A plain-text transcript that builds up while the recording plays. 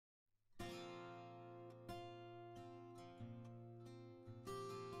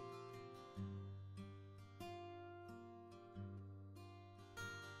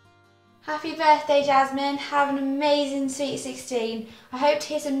Happy birthday, Jasmine. Have an amazing sweet 16. I hope to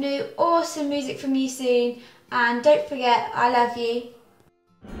hear some new awesome music from you soon. And don't forget, I love you.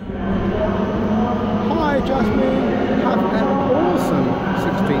 Hi Jasmine, have an awesome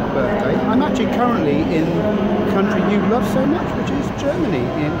 16th birthday. I'm actually currently in the country you love so much, which is Germany,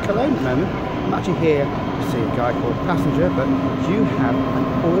 in Cologne at the moment. I'm actually here to see a guy called Passenger, but you have an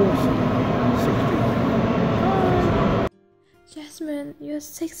awesome 16th. Jasmine, you're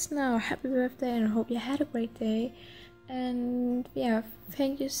 6 now. Happy birthday, and I hope you had a great day. And yeah,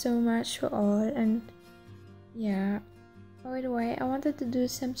 thank you so much for all. And yeah, by the way, I wanted to do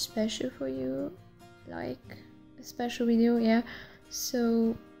something special for you, like a special video, yeah.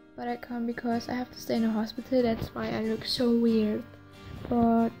 So, but I can't because I have to stay in a hospital. That's why I look so weird.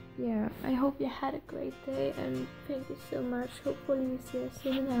 But yeah, I hope you had a great day, and thank you so much. Hopefully we see you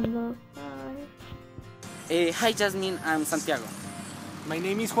soon in Hamburg. Bye. Hi Jasmine, I'm Santiago. My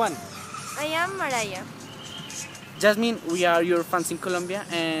name is Juan. I am Mariah. Jasmine, we are your fans in Colombia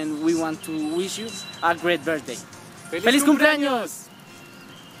and we want to wish you a great birthday. ¡Feliz cumpleaños!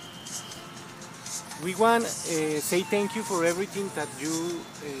 We want to say thank you for everything that you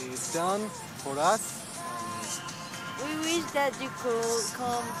done for us. We wish that you could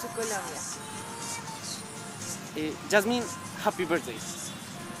come to Colombia. Jasmine, happy birthday.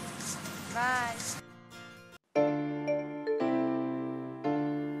 Bye.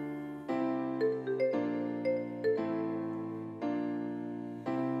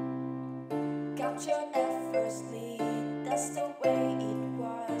 Got your effortlessly, that's the way it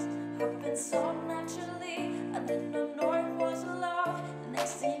was. Happened so naturally, I didn't know it was love. The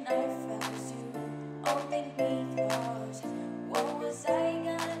next thing I felt was you, holding me close. What was I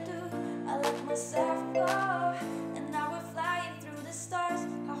gonna do? I let myself go, and now we're flying through the stars.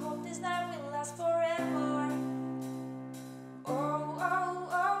 I hope this night will last forever. Oh, oh,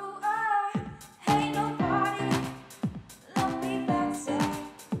 oh, oh. Hey, nobody love me better.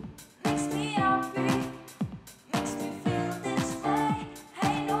 Makes me happy, makes me feel this way.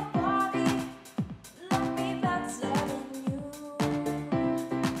 Hey, nobody love me better than you.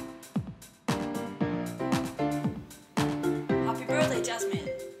 Happy birthday, Jasmine.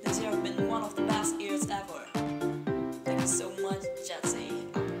 This year has been one of the best years ever. Thank you so much,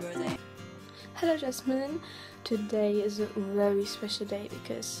 Jasmine. Happy birthday. Hello Jasmine, today is a very special day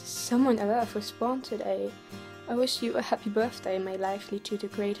because someone I love was born today. I wish you a happy birthday, may life lead you to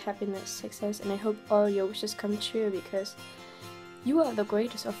great happiness, success, and I hope all your wishes come true because you are the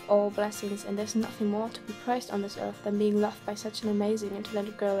greatest of all blessings and there's nothing more to be prized on this earth than being loved by such an amazing and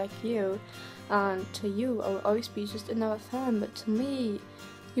talented girl like you. And to you I will always be just another fan, but to me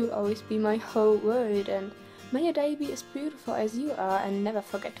you will always be my whole world. And may your day be as beautiful as you are, and never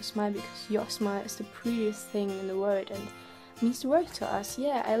forget to smile because your smile is the prettiest thing in the world and means the world to us.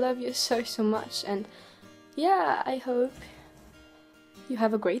 Yeah, I love you so much, and yeah, I hope you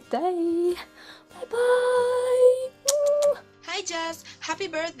have a great day. Bye bye. Hi Jazz, happy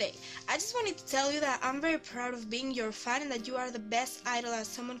birthday! I just wanted to tell you that I'm very proud of being your fan and that you are the best idol that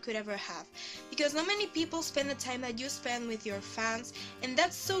someone could ever have. Because not many people spend the time that you spend with your fans, and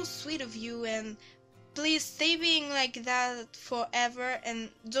that's so sweet of you. And please stay being like that forever and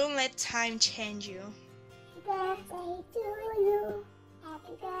don't let time change you. Happy birthday to you.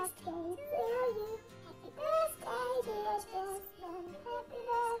 Happy birthday to you. Happy birthday, dear Jasmine. Happy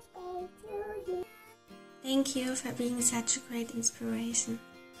birthday to you. Thank you for being such a great inspiration.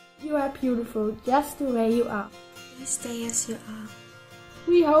 You are beautiful just the way you are. Please stay as you are.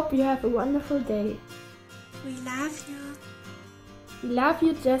 We hope you have a wonderful day. We love you. We love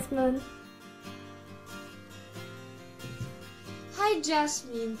you, Jasmine. Hi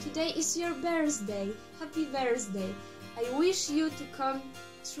Jasmine, today is your birthday. Happy birthday. I wish you to come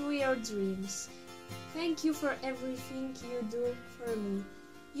true your dreams. Thank you for everything you do for me.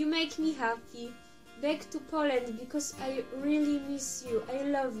 You make me happy. Back to Poland because I really miss you. I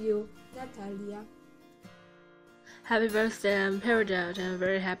love you, Natalia. Happy birthday, I'm Peridot. I'm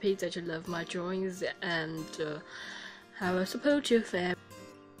very happy that you love my drawings and I will support you forever.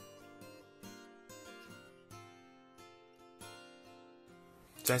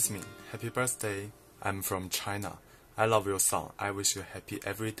 Jasmine, happy birthday. I'm from China. I love your song. I wish you happy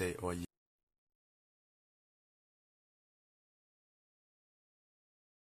every day or year.